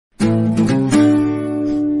Hello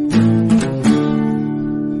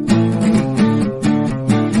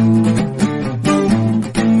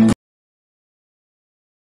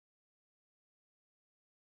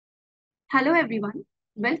everyone,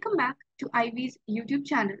 welcome back to Ivy's YouTube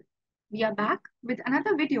channel. We are back with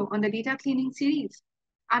another video on the data cleaning series.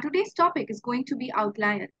 Our today's topic is going to be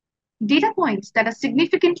outliers. Data points that are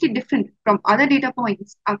significantly different from other data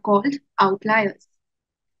points are called outliers.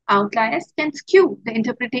 Outliers can skew the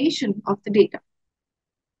interpretation of the data.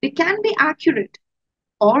 They can be accurate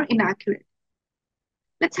or inaccurate.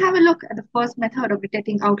 Let's have a look at the first method of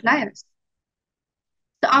detecting outliers.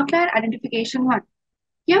 The outlier identification one.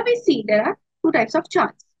 Here we see there are two types of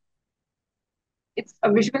charts. It's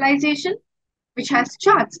a visualization, which has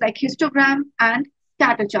charts like histogram and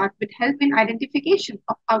scatter chart, which help in identification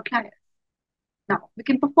of outliers. Now, we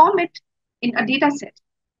can perform it in a data set.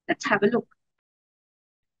 Let's have a look.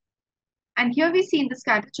 And here we see in the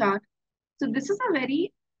scatter chart, so this is a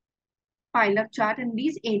very pile-up chart, and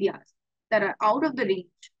these areas that are out of the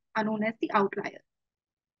range are known as the outliers.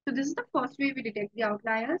 So this is the first way we detect the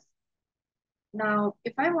outliers. Now,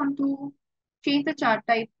 if I want to change the chart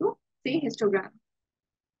type to, say, histogram,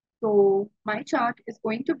 so my chart is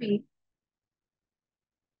going to be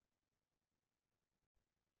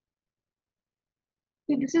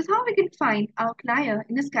so this is how we can find outlier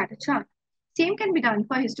in a scatter chart. Same can be done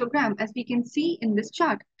for histogram, as we can see in this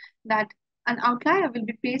chart that an outlier will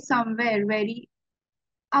be placed somewhere very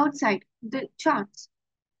outside the charts.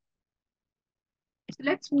 So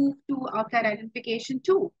let's move to outlier identification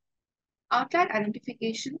 2. Outlier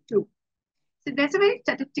identification 2. So there's a very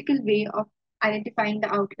statistical way of identifying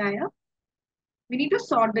the outlier. We need to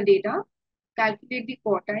sort the data, calculate the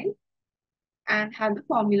quartile, and have the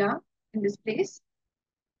formula in this place.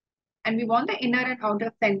 And we want the inner and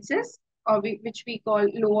outer fences, which we call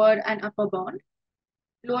lower and upper bound.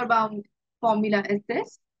 Lower bound formula is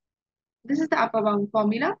this. This is the upper bound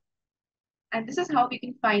formula. And this is how we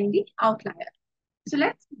can find the outlier. So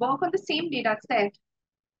let's work on the same data set.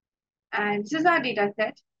 And this is our data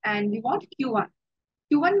set. And we want Q1.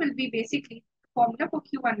 Q1 will be basically, the formula for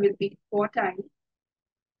Q1 will be quartile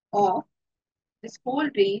of this whole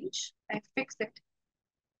range. I fix it.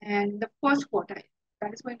 And the first quartile,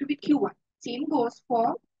 that is going to be Q1. Same goes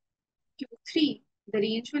for Q3. The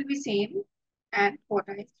range will be same and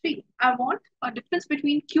quartile 3. I want a difference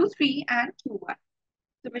between Q3 and Q1.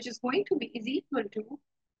 So which is going to be is equal to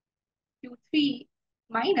Q3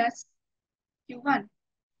 minus Q1.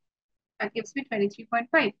 That gives me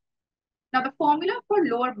 23.5. Now the formula for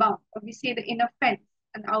lower bound, or we say the inner fence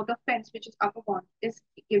and outer fence, which is upper bound, is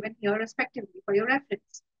given here respectively for your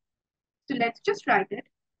reference. So let's just write it.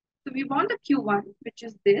 So we want the Q1, which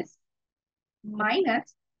is this,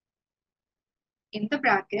 minus, in the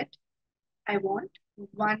bracket, I want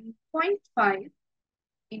 1.5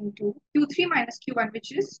 into Q3 minus Q1,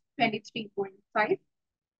 which is 23.5,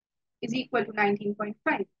 is equal to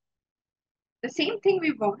 19.5. The same thing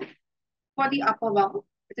we want for the upper bound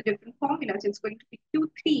with a different formula. So it's going to be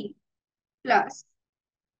Q3 plus,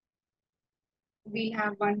 we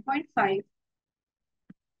have 1.5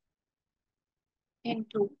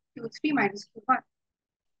 into Q3 minus Q1.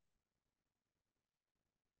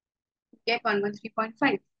 Get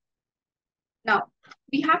 113.5. Now,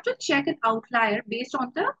 we have to check an outlier based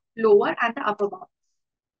on the lower and the upper bounds.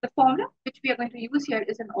 The formula which we are going to use here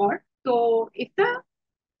is an OR. So if the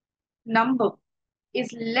number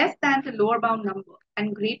is less than the lower bound number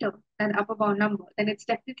and greater than the upper bound number, then it's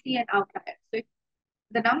definitely an outlier. So if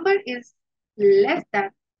the number is less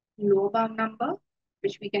than lower bound number,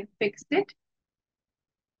 which we can fix it,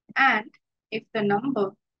 and if the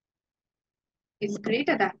number is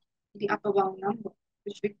greater than the upper bound number,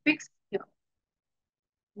 which we fix here,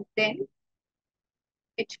 then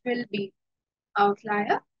it will be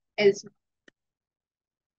outlier else.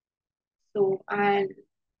 So I'll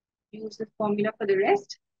use the formula for the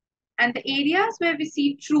rest. And the areas where we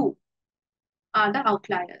see true are the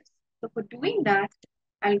outliers. So for doing that,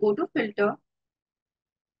 I'll go to filter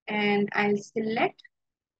and I'll select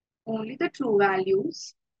only the true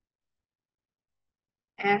values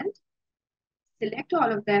and select all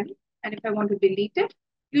of them. And if I want to delete it,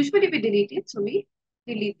 usually we delete it, so we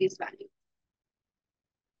delete these values.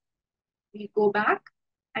 We go back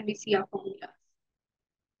and we see our formulas.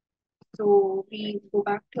 So we go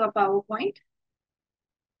back to our PowerPoint.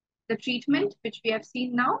 The treatment which we have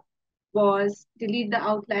seen now was delete the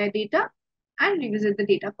outlier data and revisit the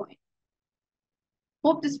data point.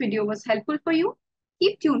 Hope this video was helpful for you.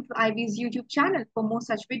 Keep tuned to Ivy's YouTube channel for more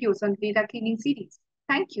such videos on data cleaning series.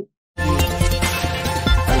 Thank you.